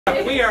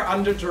We are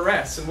under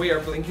duress and we are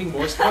blinking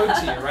Morse code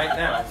to you right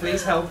now.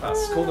 Please help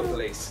us. Call the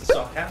police.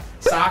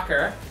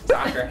 Soccer.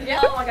 Yeah.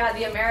 Oh my god,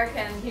 the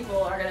American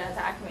people are gonna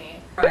attack me.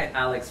 Right,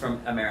 Alex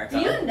from America.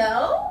 Do you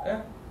know?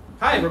 Yeah.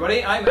 Hi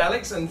everybody, I'm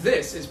Alex and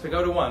this is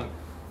Pagoda One.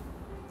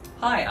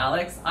 Hi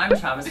Alex, I'm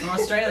Travis from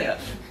Australia.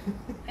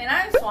 And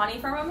I'm Swanee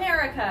from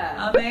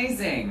America.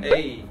 Amazing.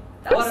 Hey.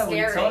 That was What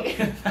scary. are we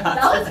talking about?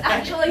 That was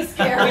actually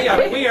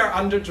scary. We are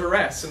under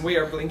duress and we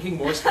are blinking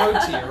Morse code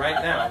to you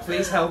right now.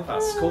 Please help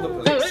us. Call the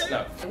police.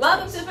 No.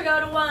 Welcome to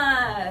Pagoda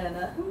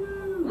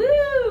One.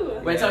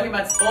 Woo! We're talking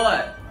about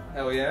sport.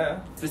 Hell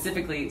yeah.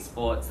 Specifically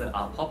sports that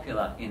are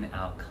popular in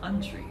our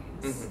countries.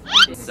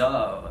 Mm-hmm.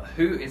 So,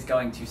 who is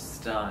going to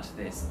start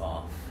this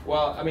off?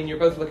 Well, I mean, you're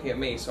both looking at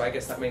me, so I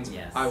guess that means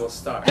Yes. I will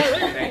start.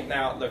 Okay,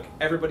 now look,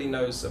 everybody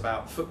knows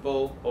about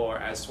football, or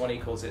as Swanee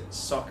calls it,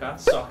 soccer.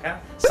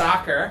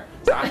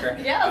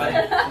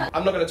 Yeah.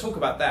 I'm not going to talk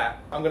about that.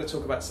 I'm going to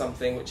talk about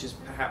something which is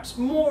perhaps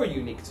more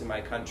unique to my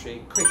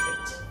country,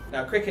 cricket.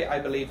 Now, cricket, I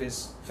believe,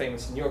 is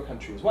famous in your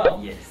country as well.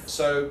 Yes.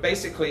 So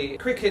basically,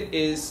 cricket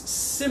is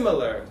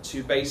similar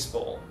to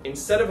baseball.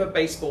 Instead of a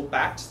baseball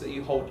bat that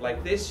you hold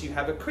like this, you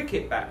have a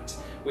cricket bat,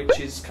 which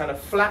is kind of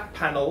flat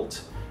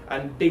panelled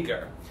and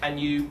bigger. And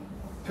you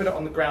put it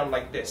on the ground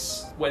like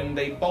this. When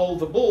they bowl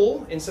the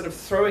ball, instead of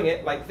throwing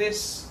it like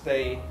this,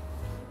 they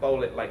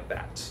bowl it like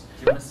that.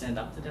 Do you want to stand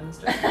up to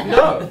demonstrate?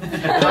 No.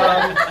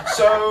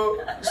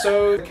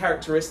 So the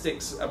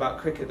characteristics about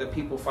cricket that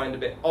people find a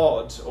bit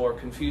odd or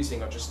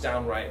confusing or just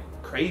downright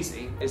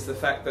crazy is the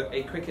fact that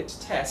a cricket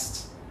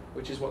test,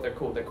 which is what they're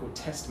called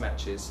test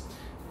matches,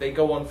 they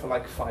go on for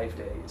like 5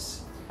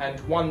 days. And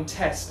one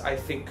test, I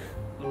think,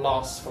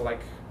 lasts for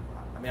like,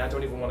 I mean, I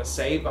don't even want to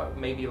say, but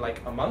maybe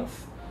like a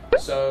month.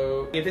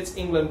 So if it's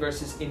England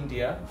versus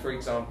India, for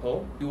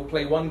example, you will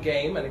play one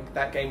game and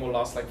that game will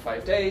last like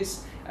 5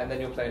 days, and then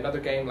you'll play another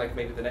game like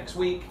maybe the next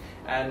week,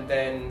 and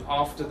then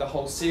after the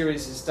whole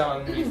series is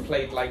done, you've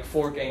played like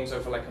 4 games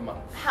over like a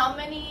month. How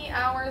many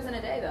hours in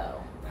a day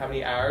though? How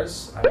many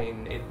hours? I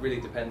mean, it really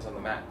depends on the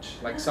match.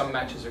 Like some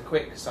matches are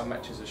quick, some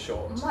matches are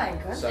short. Oh my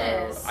goodness.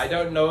 So I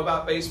don't know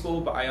about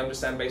baseball, but I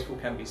understand baseball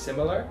can be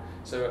similar.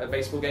 So a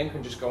baseball game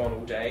can just go on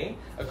all day.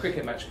 A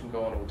cricket match can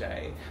go on all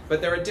day.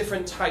 But there are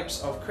different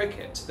types of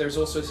cricket. There's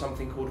also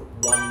something called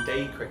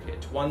one-day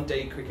cricket.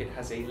 One-day cricket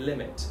has a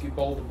limit. If you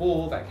bowl the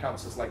ball, that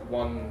counts as like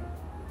one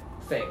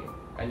thing.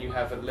 And you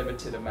have a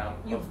limited amount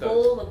of those.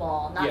 You bowl the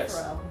ball, not Yes.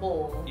 throw a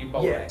bowl. You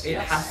bowl Yeah, it. it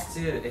has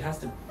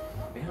to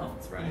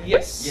bounce, right?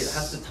 Yes. Yeah, it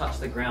has to touch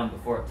the ground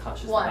before it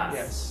touches Once. the bat.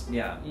 Yes.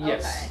 Yeah.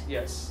 Yes, Okay.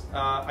 yes,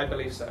 I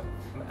believe so.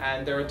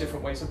 And there are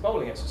different ways of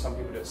bowling it. So some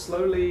people do it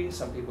slowly,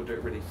 some people do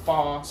it really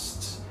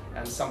fast,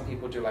 and some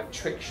people do like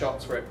trick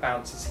shots where it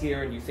bounces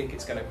here and you think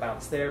it's going to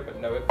bounce there, but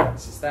no, it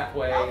bounces that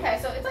way. Okay,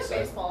 so it's like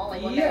baseball,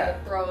 like when Yeah.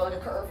 they throw like a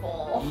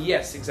curveball.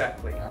 Yes,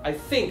 exactly. I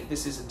think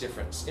this is a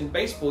difference. In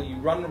baseball, you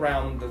run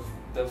around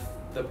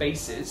the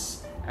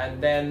bases,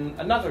 and then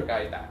another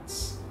guy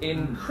bats.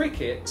 In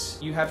cricket,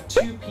 you have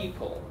 2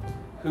 people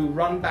who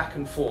run back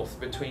and forth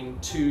between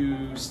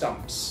 2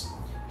 stumps.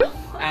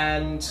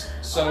 And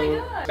so Oh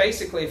my God.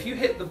 basically if you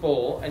hit the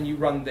ball and you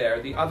run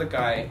there, the other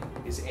guy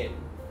is in.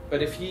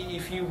 But if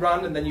you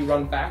run and then you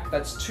run back,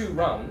 that's 2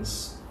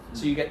 runs.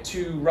 So you get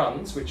 2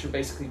 runs, which are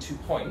basically 2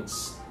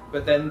 points,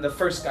 but then the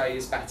first guy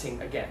is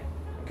batting again,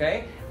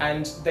 okay?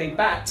 And they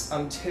bat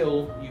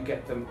until you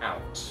get them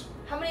out.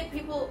 How many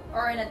people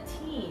are in a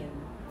team?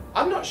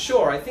 I'm not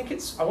sure,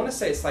 I want to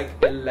say it's like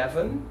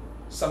 11,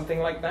 something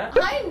like that.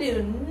 I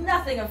knew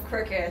nothing of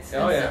cricket.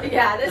 Oh, yeah.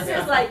 Yeah, this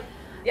is like,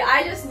 yeah,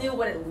 I just knew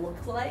what it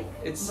looked like.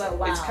 It's but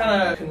wow.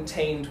 kind of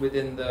contained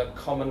within the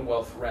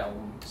Commonwealth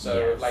realm.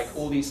 So Yes. like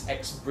all these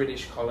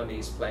ex-British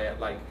colonies play it,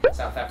 like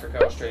South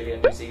Africa, Australia,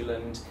 New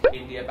Zealand,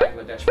 India,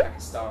 Bangladesh,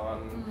 Pakistan,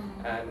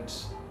 and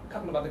a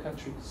couple of other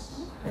countries.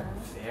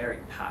 Very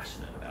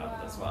passionate about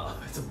it as well.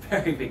 It's a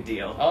very big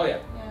deal. Oh yeah,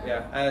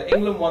 Yeah. yeah.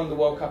 England won the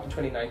World Cup in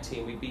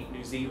 2019. We beat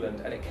New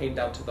Zealand, and it came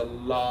down to the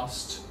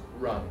last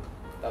run.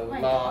 The my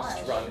last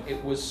gosh. run.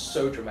 It was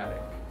so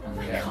dramatic. Oh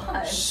my Yeah.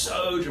 gosh.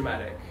 So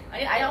dramatic.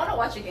 I want to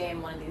watch a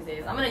game one of these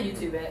days. I'm gonna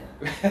YouTube it.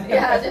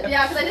 Yeah,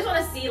 because I just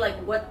want to see like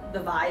what the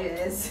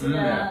vibe is.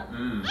 Yeah.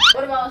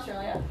 What about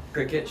Australia?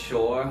 Cricket,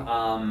 sure.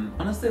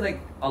 Honestly, like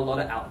a lot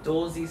of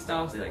outdoorsy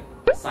stuff, so like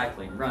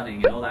cycling,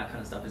 running, and all that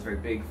kind of stuff is very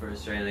big for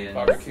Australians.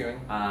 Barbecuing.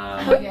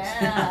 Oh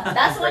yeah,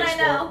 that's what Great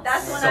I know. sport.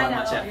 That's what So I know.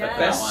 much effort Yeah. for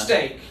Best one.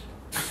 steak.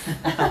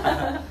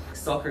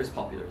 Soccer is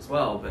popular as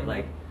well, but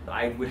like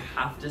I would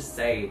have to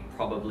say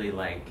probably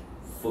like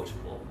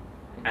football.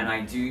 And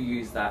I do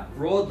use that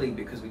broadly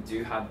because we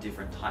do have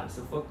different types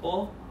of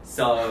football.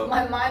 So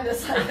My mind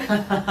is like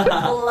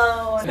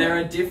blown. there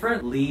are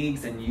different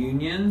leagues and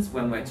unions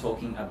when we're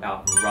talking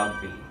about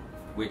rugby,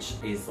 which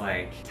is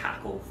like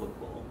tackle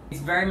football.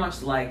 It's very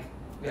much like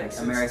Yes,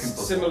 American it's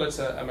football. similar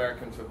to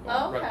American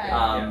football. Okay.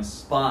 Rugby,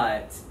 yes.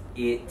 But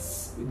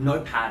it's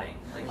no padding.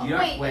 Like you don't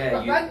Wait, wear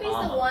rugby's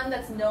armor. the one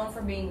that's known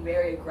for being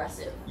very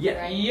aggressive.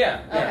 Yeah. Right?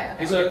 Yeah, Okay, yeah.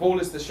 okay. So the ball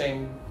is the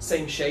same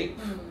shape,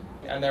 Mm.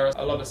 and there are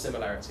a lot of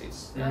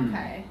similarities. Mm,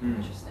 Okay, mm.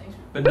 interesting.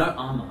 But no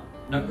armor,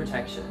 No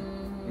protection,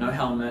 no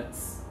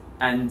helmets.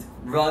 And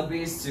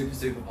rugby is super,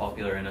 super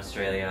popular in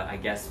Australia. I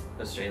guess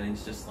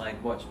Australians just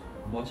like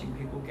watching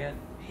people get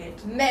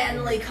hit.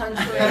 Manly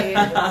country.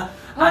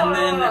 And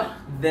then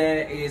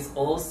there is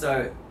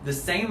also the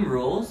same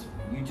rules.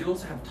 You do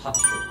also have touch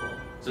football.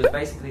 So it's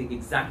basically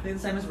exactly the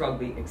same as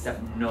rugby,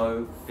 except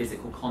no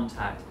physical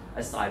contact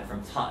aside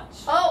from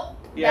touch. Oh,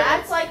 Yeah.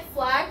 that's like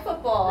flag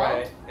football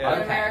Right. Yeah. in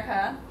Okay.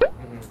 America.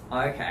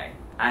 Okay.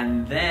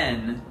 And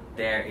then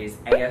there is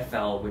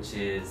AFL, which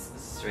is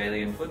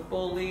Australian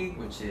Football League,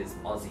 which is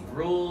Aussie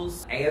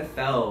rules.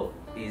 AFL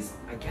is,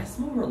 I guess,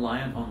 more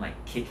reliant on like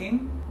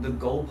kicking. The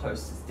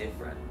goalpost is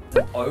different. It's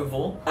an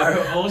oval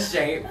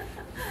shape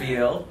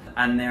field,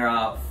 and there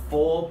are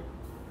 4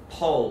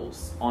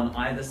 poles on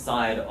either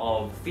side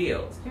of the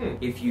field.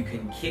 If you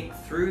can kick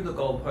through the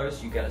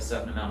goalpost, you get a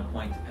certain amount of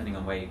points depending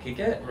on where you kick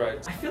it.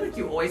 Right. I feel like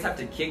you always have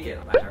to kick it.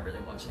 I don't really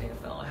watch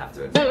AFL, I have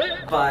to admit.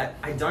 But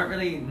I don't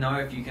really know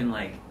if you can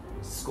like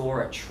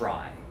score a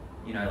try.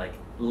 You know, like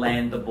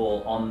land the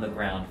ball on the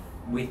ground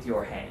with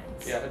your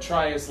hands. Yeah, a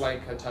try is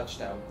like a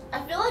touchdown.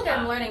 I feel like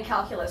I'm learning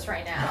calculus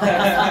right now.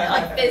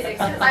 Like physics.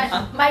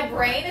 Because my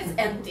brain is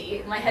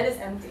empty. My head is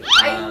empty.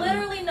 I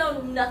literally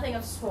know nothing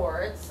of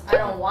sports. I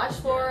don't watch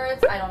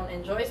sports. I don't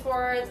enjoy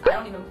sports. I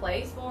don't even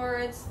play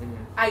sports.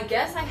 I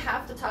guess I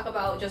have to talk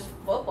about just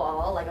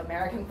football, like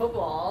American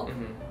football.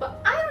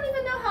 But I don't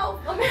even know how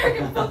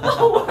American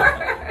football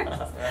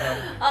works.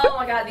 Oh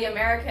my god, the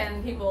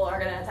American people are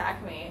gonna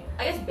attack me.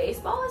 I guess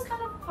baseball is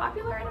kind of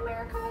popular in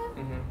America.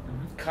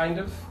 Kind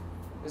of.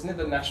 Isn't it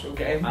the national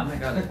game? Oh my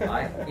god,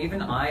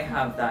 I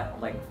have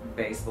that like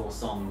baseball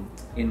song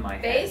in my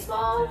head.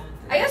 Baseball?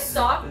 I guess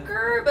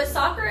soccer, but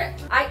soccer,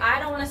 I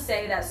don't want to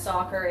say that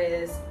soccer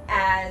is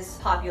as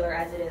popular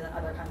as it is in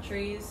other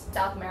countries,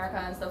 South America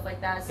and stuff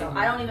like that, so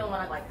I don't even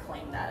want to like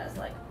claim that as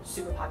like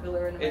super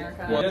popular in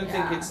America. I don't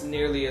think it's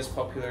nearly as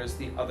popular as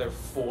the other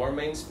 4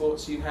 main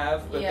sports you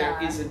have, but there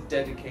is a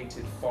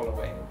dedicated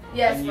following.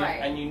 Yes, and you,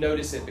 right. And you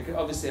notice it because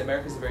obviously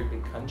America's a very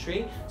big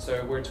country,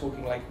 so we're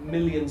talking like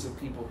millions of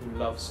people who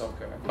love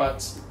soccer.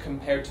 But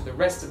compared to the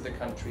rest of the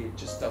country, it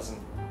just doesn't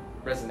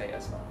resonate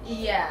as much.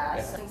 Yeah.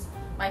 Since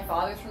my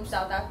father's from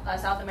South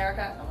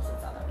America, I almost said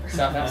South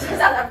Africa.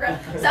 South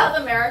Africa. South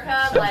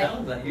America, like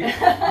Is that you?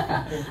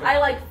 I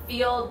like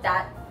feel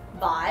that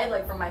vibe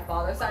like from my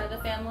father's side of the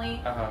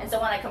family, and so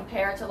when I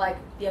compare to like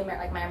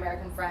like my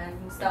American friends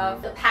and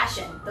stuff, the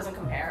passion doesn't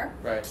compare.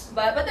 Right.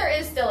 But there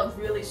is still a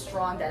really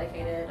strong,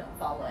 dedicated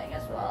following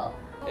as well.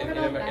 In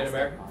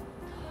America?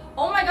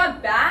 Oh my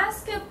god,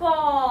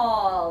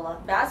 basketball!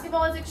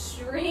 Basketball is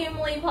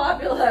extremely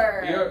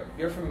popular.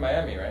 You're from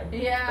Miami, right?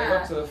 Yeah. They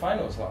got to the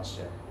finals last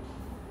year.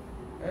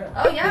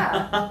 Yeah. Oh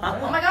yeah.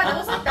 Oh my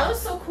god, that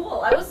was so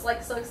cool. I was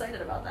like so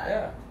excited about that.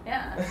 Yeah.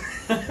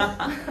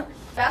 Yeah.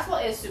 Basketball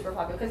is super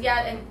popular because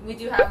and we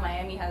do have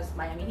Miami has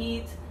Miami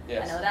Heat.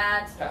 Yes. I know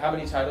that. How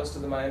many titles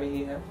do the Miami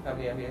Heat have? How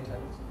many NBA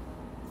titles?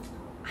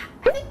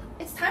 I think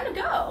it's time to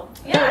go.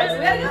 Yeah,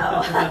 we gotta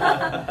go.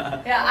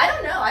 Yeah, I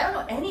don't know. I don't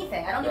know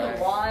anything. I don't even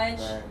watch.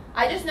 Right.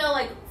 I just know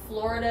like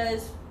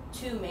Florida's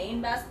 2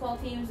 main basketball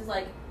teams is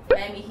like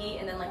Miami Heat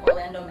and then like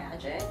Orlando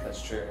Magic.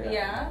 That's true.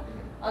 Yeah.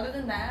 Other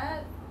than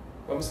that,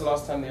 when was the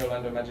last time the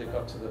Orlando Magic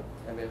got to the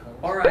NBA Finals?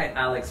 All right,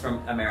 Alex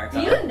from America.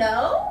 do you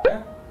know?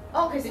 Yeah.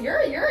 Oh, okay, so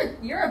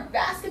you're a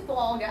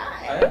basketball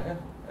guy.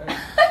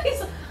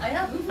 Yeah. I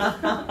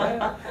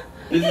know.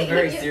 This is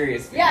very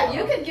serious. For Yeah,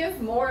 you you could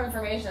give more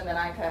information than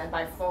I could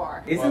by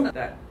far. Isn't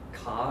that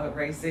car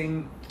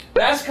racing?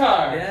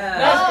 NASCAR!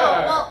 Yeah.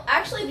 NASCAR! Well,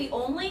 actually, the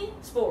only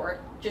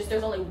sport,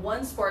 there's only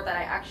one sport that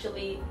I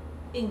actually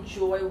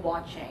enjoy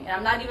watching, and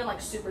I'm not even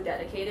like super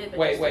dedicated. But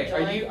Wait,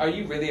 enjoy. are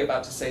you really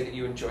about to say that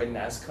you enjoy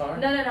NASCAR?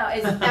 No,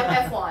 it's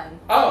F1.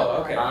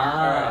 Oh, okay.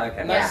 Ah,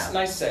 okay.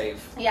 Nice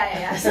save.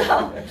 Yeah. So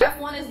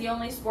F1 is the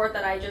only sport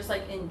that I just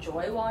like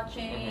enjoy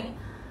watching.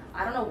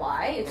 I don't know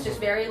why. It's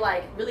just very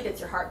like really gets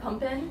your heart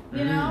pumping,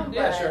 you know?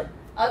 Yeah, But sure.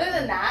 Other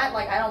than that,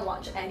 like I don't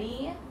watch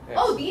any. Yes.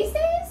 Oh, these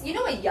days, you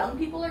know what young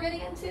people are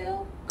getting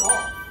into?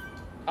 Golf.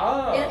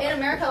 Oh. In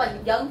America,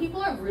 like young people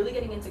are really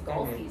getting into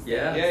golf these days.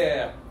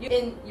 Yeah.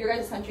 In your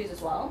guys' countries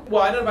as well?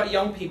 Well, I don't know about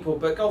young people,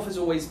 but golf has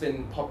always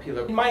been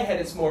popular. In my head,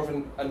 it's more of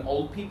an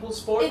old people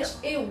sport.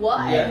 It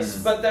was.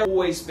 Yes, but there have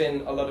always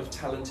been a lot of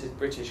talented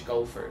British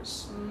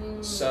golfers.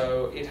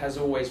 So it has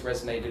always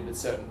resonated with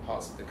certain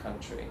parts of the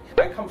country.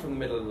 I come from the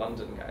middle of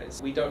London,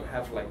 guys. We don't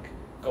have like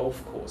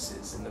golf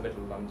courses in the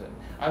middle of London.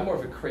 I'm more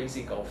of a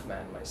crazy golf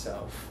man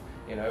myself.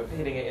 You know,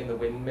 hitting it in the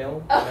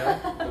windmill. You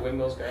know, the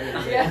windmill's going.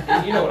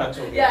 Yeah. You know what I'm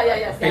talking Yeah,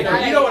 about.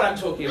 yeah. You know what I'm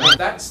talking about.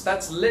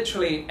 That's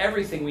literally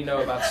everything we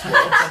know about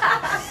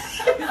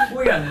sports.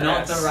 We are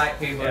not the right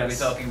people to be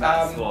talking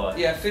about sport.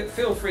 Yeah,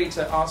 feel free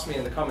to ask me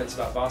in the comments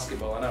about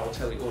basketball, and I will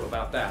tell you all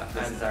about that.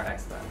 This is our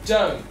expert.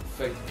 Don't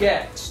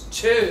forget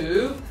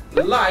to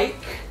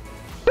like,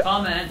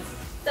 Comment.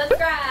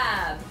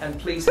 Subscribe. and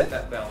please hit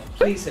that bell.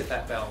 Please hit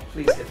that bell.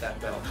 Please hit that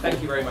bell.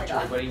 Thank you very much,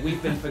 everybody.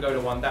 We've been Pagoda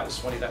One. That was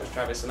Swanee. That was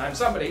Travis, and I'm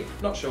somebody.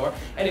 Not sure.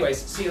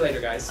 Anyways, see you later,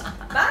 guys.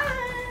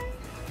 Bye.